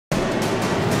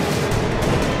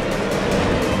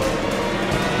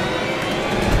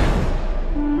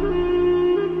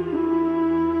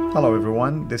Hello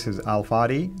everyone, this is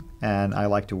Fadi, and I'd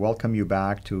like to welcome you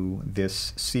back to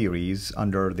this series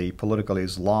under the Political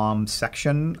Islam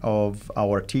section of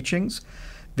our teachings.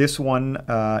 This one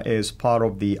is part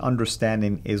of the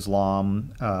Understanding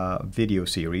Islam video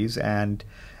series, and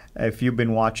if you've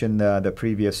been watching the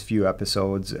previous few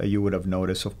episodes, you would have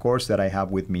noticed, of course, that I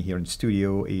have with me here in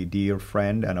studio a dear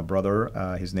friend and a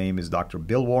brother. His name is Dr.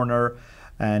 Bill Warner.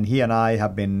 And he and I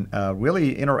have been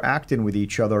really interacting with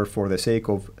each other for the sake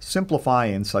of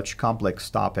simplifying such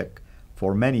complex topic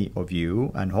for many of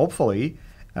you. And hopefully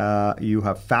you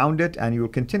have found it and you will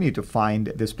continue to find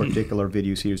this particular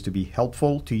video series to be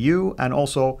helpful to you and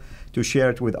also to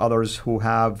share it with others who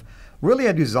have really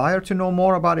a desire to know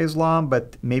more about Islam,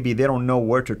 but maybe they don't know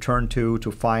where to turn to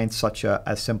find such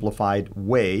a simplified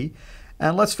way.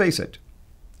 And let's face it,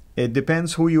 it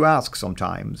depends who you ask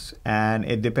sometimes, and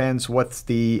it depends what's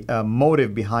the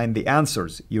motive behind the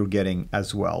answers you're getting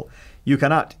as well. You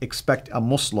cannot expect a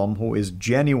Muslim who is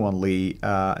genuinely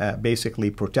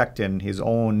basically protecting his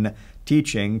own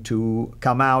teaching to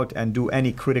come out and do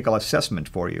any critical assessment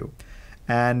for you.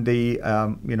 And the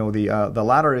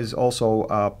latter is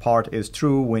also part is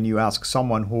true when you ask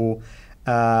someone who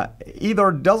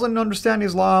either doesn't understand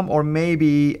Islam or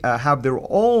maybe have their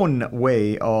own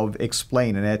way of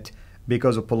explaining it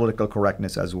because of political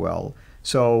correctness as well.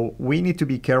 So we need to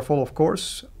be careful, of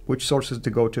course, which sources to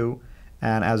go to.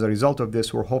 And as a result of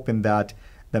this, we're hoping that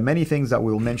the many things that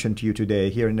we'll mention to you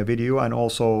today here in the video and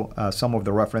also some of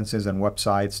the references and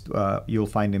websites, you'll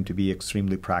find them to be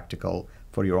extremely practical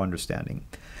for your understanding.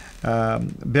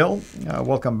 Bill,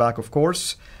 welcome back, of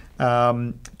course.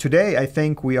 Today, I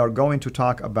think we are going to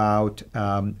talk about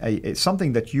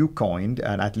something that you coined,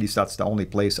 and at least that's the only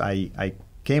place I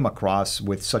came across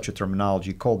with such a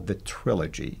terminology called the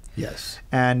trilogy. Yes.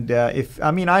 And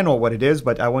I know what it is,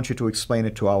 but I want you to explain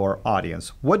it to our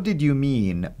audience. What did you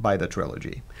mean by the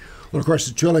trilogy? Well, of course,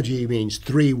 the trilogy means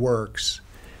three works,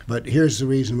 but here's the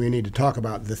reason we need to talk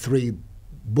about the three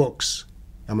books,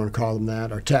 I'm going to call them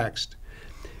that, or text.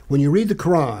 When you read the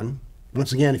Quran,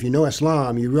 once again, if you know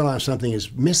Islam, you realize something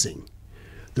is missing.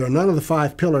 There are none of the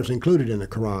 5 pillars included in the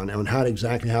Quran on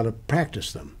exactly how to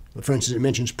practice them. For instance, it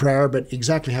mentions prayer, but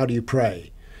exactly how do you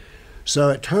pray? So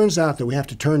it turns out that we have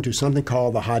to turn to something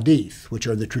called the Hadith, which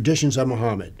are the traditions of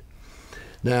Muhammad.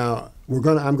 Now, I'm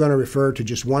going to refer to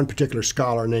just one particular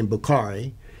scholar named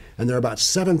Bukhari, and there are about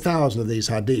 7,000 of these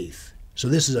Hadith. So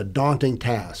this is a daunting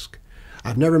task.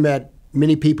 I've never met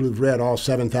many people who've read all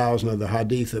 7,000 of the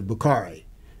Hadith of Bukhari,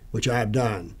 which I have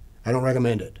done. I don't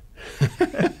recommend it.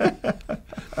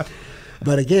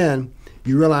 But again,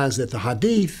 you realize that the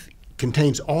Hadith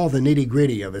contains all the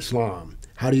nitty-gritty of Islam.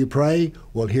 How do you pray?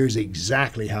 Well, here's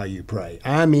exactly how you pray.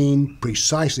 I mean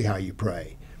precisely how you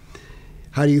pray.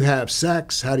 How do you have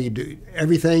sex? How do you do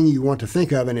everything you want to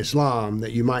think of in Islam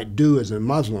that you might do as a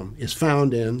Muslim is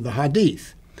found in the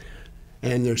Hadith.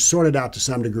 And they're sorted out to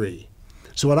some degree.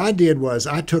 So what I did was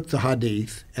I took the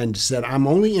Hadith and said, I'm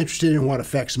only interested in what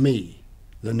affects me,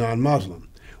 the non-Muslim.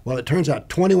 Well, it turns out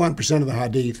 21% of the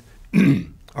Hadith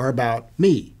are about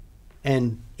me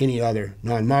and any other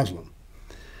non-Muslim.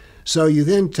 So you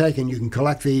then take and you can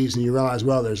collect these and you realize,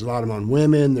 well, there's a lot of them on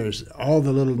women, there's all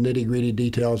the little nitty-gritty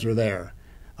details are there.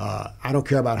 I don't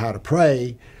care about how to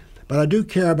pray, but I do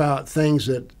care about things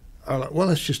that are, well,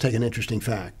 let's just take an interesting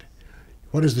fact.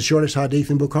 What is the shortest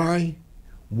Hadith in Bukhari?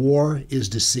 War is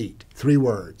deceit. 3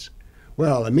 words.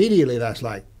 Well, immediately that's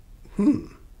like,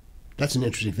 that's an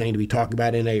interesting thing to be talking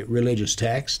about in a religious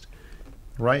text.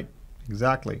 Right,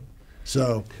 exactly.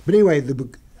 So, but anyway,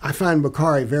 I find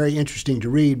Bukhari very interesting to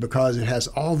read because it has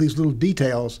all these little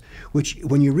details, which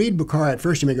when you read Bukhari at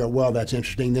first you may go, well, that's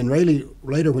interesting. Then really,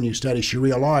 later when you study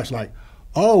Sharia law, it's like,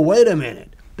 oh, wait a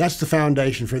minute. That's the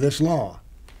foundation for this law.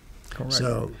 Correct.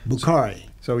 So, Bukhari.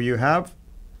 So you have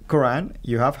Quran,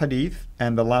 you have Hadith,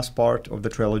 and the last part of the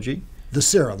trilogy, The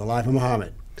Sira, the life of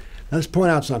Muhammad. Now, let's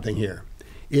point out something here.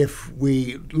 If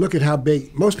we look at how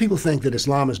big, most people think that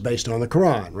Islam is based on the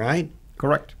Quran, right?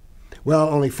 Correct. Well,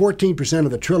 only 14%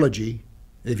 of the trilogy,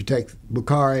 if you take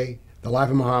Bukhari, the life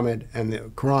of Muhammad, and the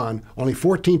Quran, only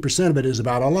 14% of it is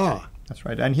about Allah. That's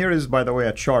right. And here is, by the way,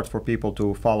 a chart for people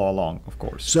to follow along, of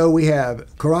course. So we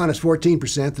have Quran is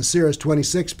 14%, the Sira is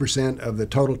 26% of the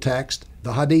total text,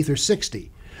 the Hadith are 60%.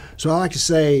 So I like to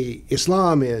say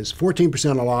Islam is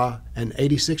 14% Allah and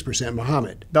 86%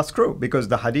 Muhammad. That's true, because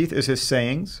the Hadith is his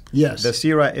sayings. Yes. The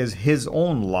Sira is his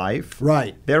own life.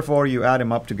 Right. Therefore, you add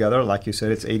them up together, like you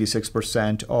said, it's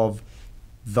 86% of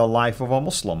the life of a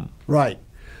Muslim. Right.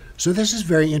 So this is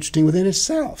very interesting within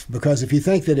itself, because if you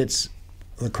think that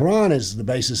the Quran is the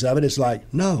basis of it, it's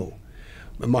like, no.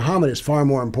 Muhammad is far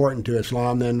more important to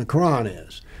Islam than the Quran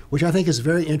is. which I think is a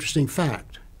very interesting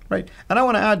fact. Right. And I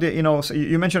want to add, so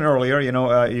you mentioned earlier,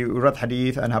 you read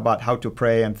Hadith and about how to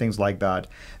pray and things like that.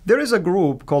 There is a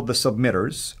group called the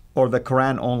Submitters, or the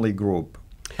Quran-only group.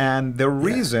 And the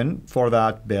reason for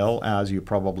that, Bill, as you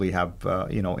probably have,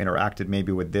 interacted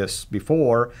maybe with this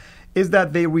before, is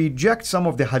that they reject some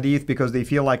of the hadith because they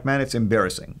feel like, man, it's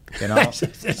embarrassing.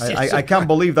 I can't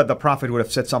believe that the Prophet would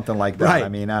have said something like that. Right. I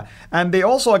mean, and they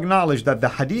also acknowledge that the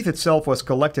hadith itself was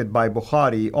collected by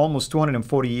Bukhari almost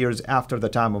 240 years after the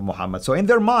time of Muhammad. So in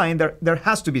their mind, there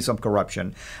has to be some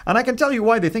corruption. And I can tell you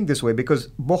why they think this way, because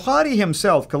Bukhari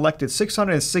himself collected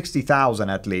 660,000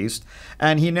 at least,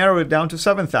 and he narrowed it down to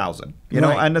 7,000.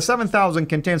 And the 7,000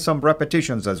 contains some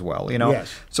repetitions as well.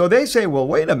 Yes. So they say, well,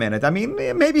 wait a minute. I mean,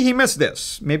 maybe he missed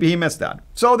this. Maybe he missed that.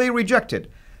 So they rejected.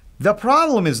 The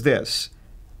problem is this.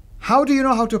 How do you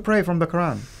know how to pray from the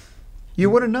Quran?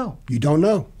 You wouldn't know. You don't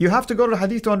know. You have to go to the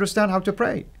Hadith to understand how to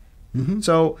pray.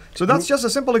 So that's just a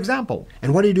simple example.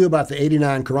 And what do you do about the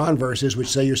 89 Quran verses which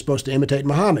say you're supposed to imitate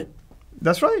Muhammad?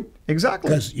 That's right. Exactly.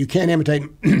 Because you can't imitate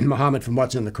Muhammad from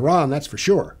what's in the Quran, that's for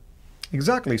sure.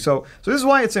 Exactly. So this is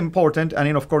why it's important.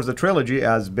 And of course, the trilogy,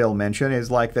 as Bill mentioned, is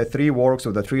like the three works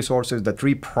or the three sources, the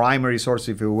three primary sources,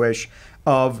 if you wish,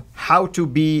 of how to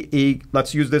be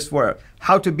let's use this word,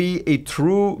 how to be a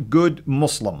true good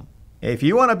Muslim. If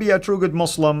you want to be a true good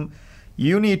Muslim,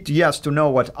 you need, yes, to know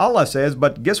what Allah says,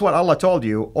 but guess what Allah told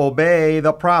you? Obey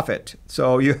the Prophet.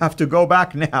 So you have to go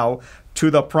back now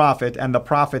to the Prophet, and the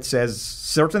Prophet says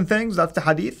certain things, that's the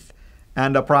Hadith.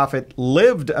 And the Prophet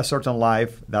lived a certain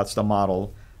life. That's the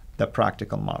model, the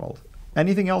practical model.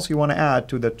 Anything else you want to add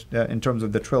to that in terms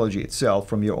of the trilogy itself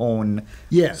from your own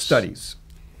studies?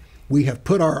 We have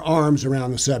put our arms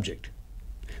around the subject.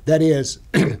 That is,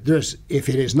 if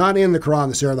it is not in the Quran,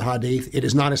 the Sira, the Hadith, it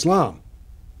is not Islam.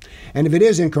 And if it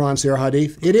is in Quran, Sira,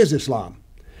 Hadith, it is Islam.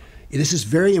 This is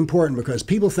very important because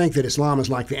people think that Islam is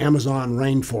like the Amazon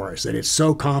rainforest, that it's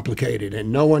so complicated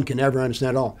and no one can ever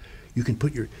understand it all. You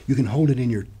can hold it in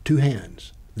your two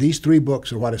hands. These three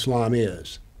books are what Islam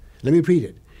is. Let me repeat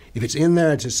it. If it's in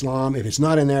there, it's Islam. If it's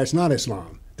not in there, it's not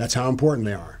Islam. That's how important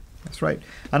they are. That's right.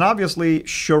 And obviously,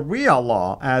 Sharia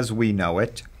law, as we know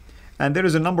it, and there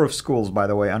is a number of schools, by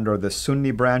the way, under the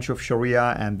Sunni branch of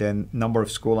Sharia, and then number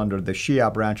of schools under the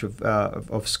Shia branch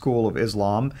of School of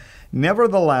Islam.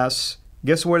 Nevertheless,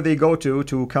 guess where they go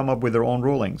to come up with their own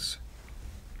rulings?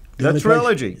 The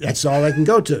trilogy. That's all they can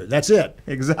go to. That's it.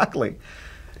 Exactly.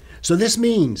 So this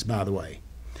means, by the way,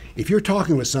 if you're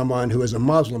talking with someone who is a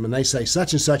Muslim and they say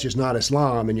such and such is not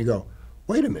Islam, and you go,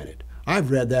 wait a minute,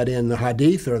 I've read that in the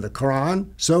Hadith or the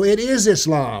Quran, so it is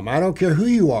Islam. I don't care who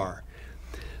you are.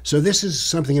 So this is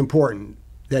something important.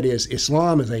 That is,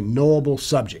 Islam is a knowable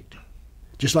subject.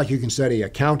 Just like you can study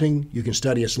accounting, you can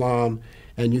study Islam,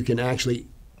 and you can actually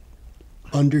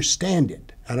understand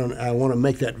it. I want to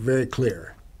make that very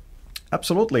clear.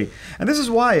 Absolutely. And this is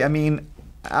why,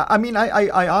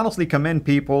 I honestly commend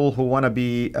people who want to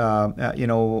be,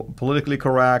 politically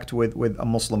correct with a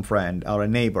Muslim friend or a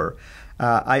neighbor.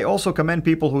 I also commend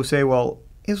people who say, well,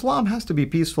 Islam has to be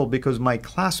peaceful because my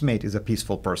classmate is a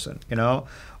peaceful person,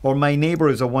 or my neighbor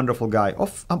is a wonderful guy.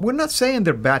 We're not saying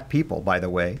they're bad people, by the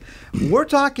way. We're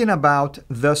talking about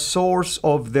the source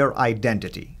of their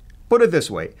identity. Put it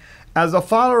this way. As a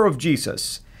follower of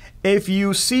Jesus, if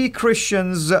you see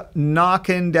Christians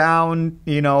knocking down,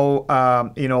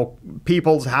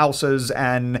 people's houses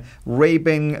and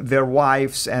raping their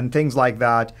wives and things like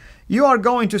that, you are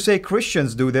going to say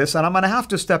Christians do this, and I'm going to have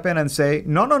to step in and say,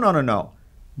 no.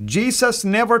 Jesus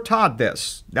never taught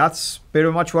this. That's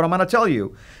pretty much what I'm going to tell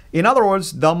you. In other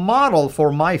words, the model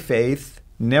for my faith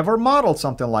never modeled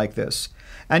something like this.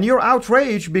 And you're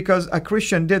outraged because a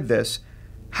Christian did this.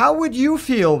 How would you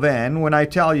feel then when I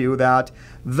tell you that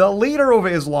the leader of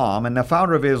Islam and the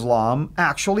founder of Islam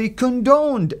actually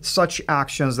condoned such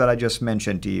actions that I just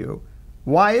mentioned to you?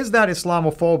 Why is that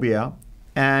Islamophobia?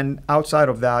 And outside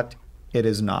of that, it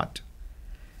is not.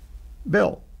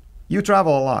 Bill, you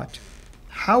travel a lot.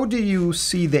 How do you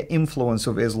see the influence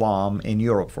of Islam in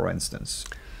Europe, for instance?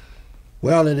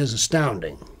 Well, it is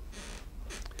astounding.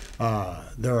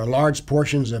 There are large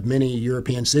portions of many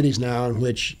European cities now in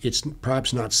which it's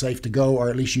perhaps not safe to go, or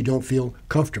at least you don't feel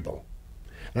comfortable.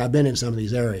 And I've been in some of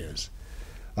these areas.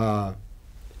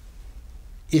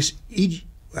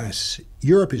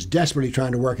 Europe is desperately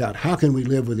trying to work out how can we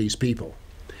live with these people.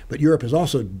 But Europe is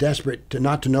also desperate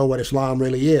not to know what Islam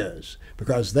really is,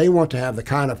 because they want to have the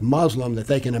kind of Muslim that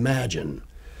they can imagine.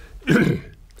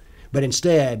 But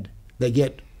instead, they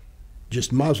get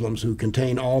just Muslims who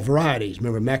contain all varieties.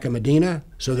 Remember Mecca, Medina?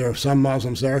 So there are some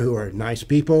Muslims there who are nice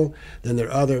people. Then there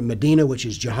are other Medina, which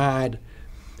is jihad.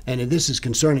 And this is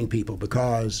concerning people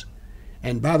because,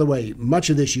 and by the way, much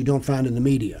of this you don't find in the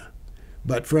media.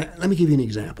 But let me give you an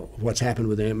example of what's happened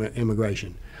with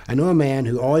immigration. I know a man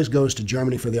who always goes to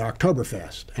Germany for the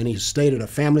Oktoberfest, and he's stayed at a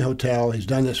family hotel. He's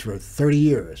done this for 30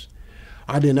 years.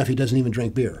 Oddly enough, he doesn't even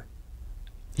drink beer.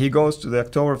 He goes to the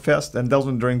Oktoberfest and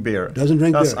doesn't drink beer. Doesn't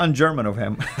drink beer. That's un-German of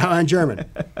him. How un-German.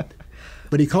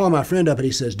 But he called my friend up and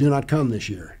he says, do not come this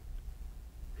year.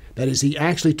 That is, he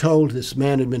actually told this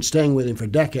man who had been staying with him for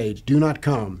decades, do not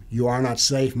come. You are not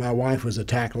safe. My wife was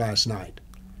attacked last night.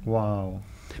 Wow.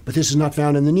 But this is not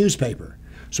found in the newspaper.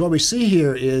 So what we see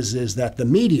here is that the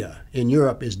media in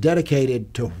Europe is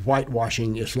dedicated to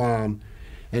whitewashing Islam.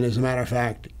 And as a matter of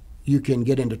fact, you can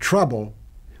get into trouble.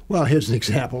 Well, here's an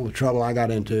example of the trouble I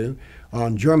got into.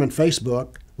 On German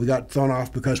Facebook, we got thrown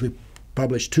off because we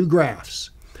published 2 graphs.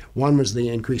 One was the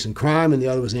increase in crime, and the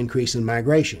other was the increase in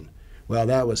migration. Well,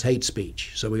 that was hate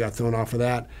speech, so we got thrown off of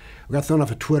that. We got thrown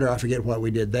off of Twitter. I forget what we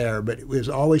did there, but it was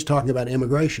always talking about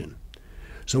immigration.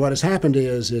 So what has happened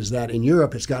is that in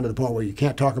Europe, it's gotten to the point where you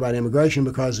can't talk about immigration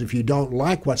because if you don't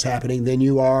like what's happening, then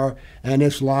you are an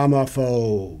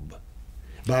Islamophobe.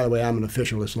 By the way, I'm an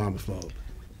official Islamophobe.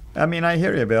 I mean, I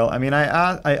hear you, Bill. I mean,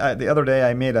 the other day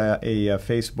I made a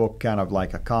Facebook kind of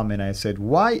like a comment. I said,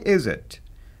 why is it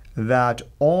that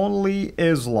only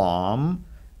Islam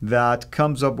that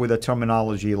comes up with a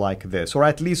terminology like this, or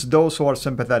at least those who are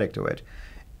sympathetic to it?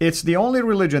 It's the only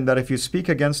religion that if you speak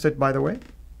against it, by the way,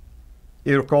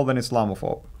 you're called an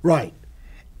Islamophobe. Right.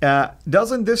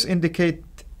 Doesn't this indicate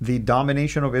the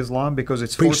domination of Islam because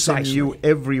it's forcing you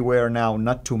everywhere now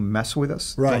not to mess with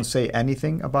us, right. Don't say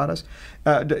anything about us?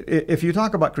 If you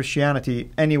talk about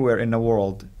Christianity anywhere in the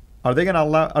world, are they going to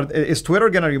allow? Is Twitter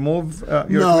going to remove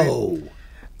your tweet?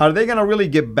 Are they going to really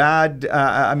get bad? Get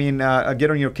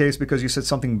on your case because you said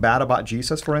something bad about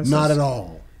Jesus, for instance? Not at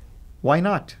all. Why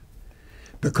not?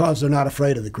 Because they're not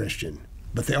afraid of the Christian,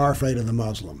 but they are afraid of the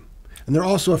Muslim, and they're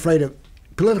also afraid of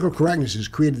political correctness. Has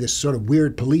created this sort of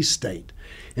weird police state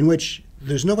in which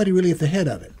there's nobody really at the head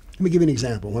of it. Let me give you an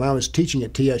example. When I was teaching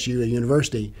at TSU, a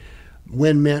university,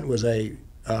 Win Mint was a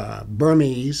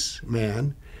Burmese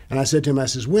man, and I said to him, I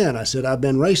says, Win, I said, I've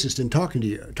been racist in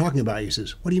talking about you. He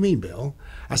says, what do you mean, Bill?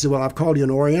 I said, well, I've called you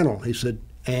an Oriental. He said,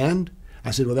 and?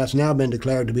 I said, well, that's now been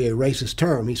declared to be a racist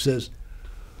term. He says,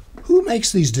 who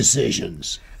makes these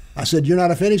decisions? I said, you're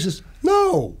not offended? He says,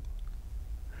 no.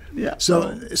 Yeah.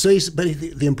 But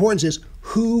the importance is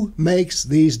who makes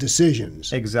these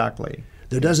decisions? Exactly.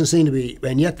 There doesn't seem to be,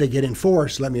 and yet they get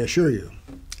enforced, let me assure you.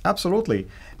 Absolutely.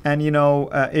 And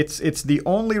it's the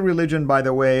only religion, by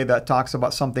the way, that talks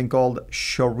about something called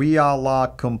Sharia law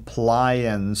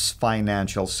compliance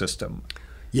financial system.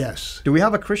 Yes. Do we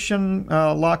have a Christian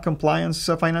law compliance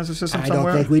financial system somewhere?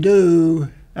 I don't think we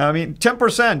do. I mean,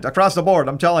 10% across the board,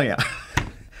 I'm telling you.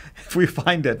 If we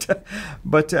find it.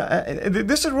 But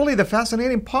this is really the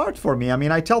fascinating part for me. I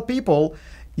mean, I tell people,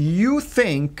 you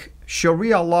think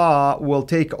Sharia law will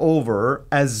take over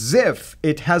as if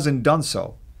it hasn't done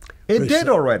so. It did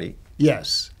already.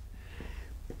 Yes.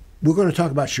 We're going to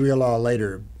talk about Sharia law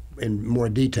later in more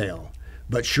detail.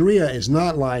 But Sharia is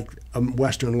not like a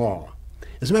Western law.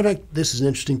 As a matter of fact, this is an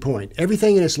interesting point.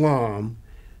 Everything in Islam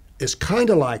is kind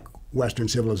of like Western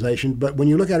civilization, but when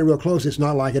you look at it real close, it's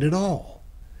not like it at all.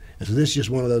 And so this is just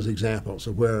one of those examples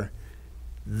of where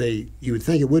you would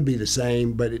think it would be the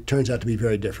same, but it turns out to be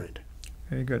very different.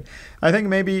 Very good. I think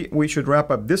maybe we should wrap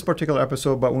up this particular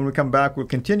episode, but when we come back, we'll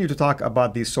continue to talk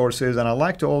about these sources, and I'd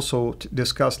like to also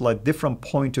discuss like different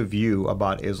point of view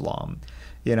about Islam.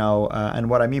 And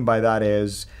what I mean by that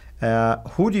is,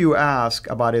 who do you ask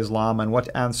about Islam and what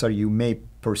answer you may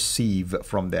perceive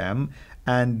from them,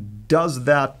 and does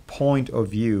that point of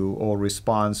view or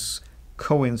response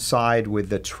coincide with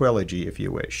the trilogy, if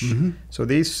you wish? Mm-hmm. So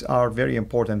these are very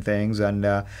important things, and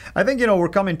I think we're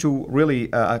coming to really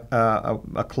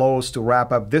a close to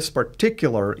wrap up this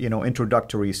particular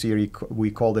introductory series. We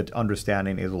called it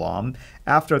Understanding Islam.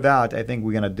 After that, I think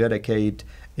we're going to dedicate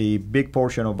a big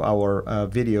portion of our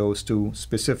videos to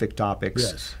specific topics.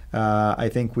 Yes. I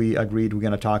think we agreed we're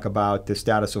going to talk about the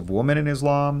status of women in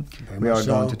Islam. We are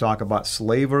going to talk about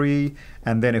slavery,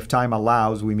 and then if time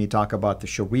allows, we may talk about the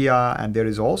Sharia, and there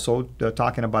is also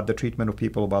talking about the treatment of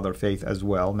people of other faith as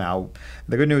well. Now,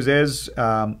 the good news is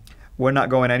we're not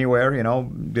going anywhere.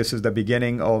 This is the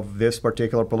beginning of this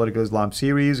particular Political Islam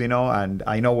series, and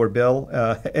I know where Bill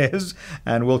is,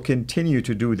 and we'll continue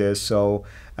to do this. So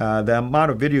the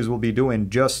amount of videos we'll be doing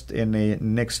just in the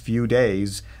next few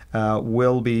days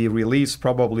will be released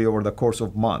probably over the course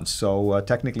of months. So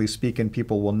technically speaking,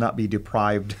 people will not be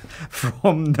deprived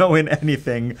from knowing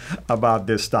anything about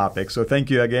this topic. So thank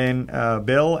you again,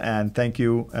 Bill, and thank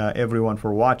you everyone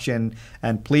for watching.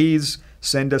 And please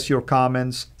send us your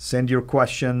comments, send your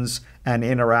questions, and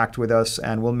interact with us,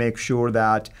 and we'll make sure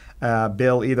that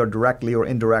Bill either directly or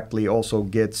indirectly also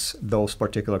gets those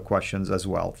particular questions as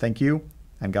well. Thank you,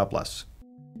 and God bless.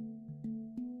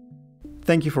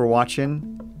 Thank you for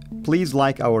watching. Please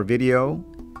like our video,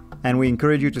 and we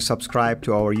encourage you to subscribe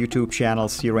to our YouTube channel,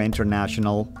 CIRA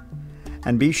International.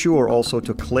 And be sure also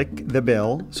to click the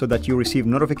bell so that you receive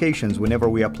notifications whenever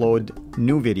we upload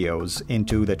new videos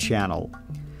into the channel.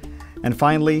 And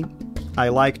finally, I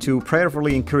like to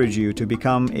prayerfully encourage you to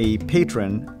become a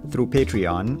patron through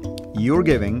Patreon. Your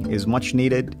giving is much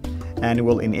needed, and it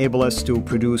will enable us to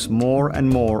produce more and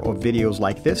more of videos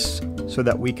like this so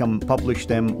that we can publish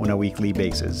them on a weekly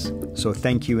basis. So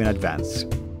thank you in advance.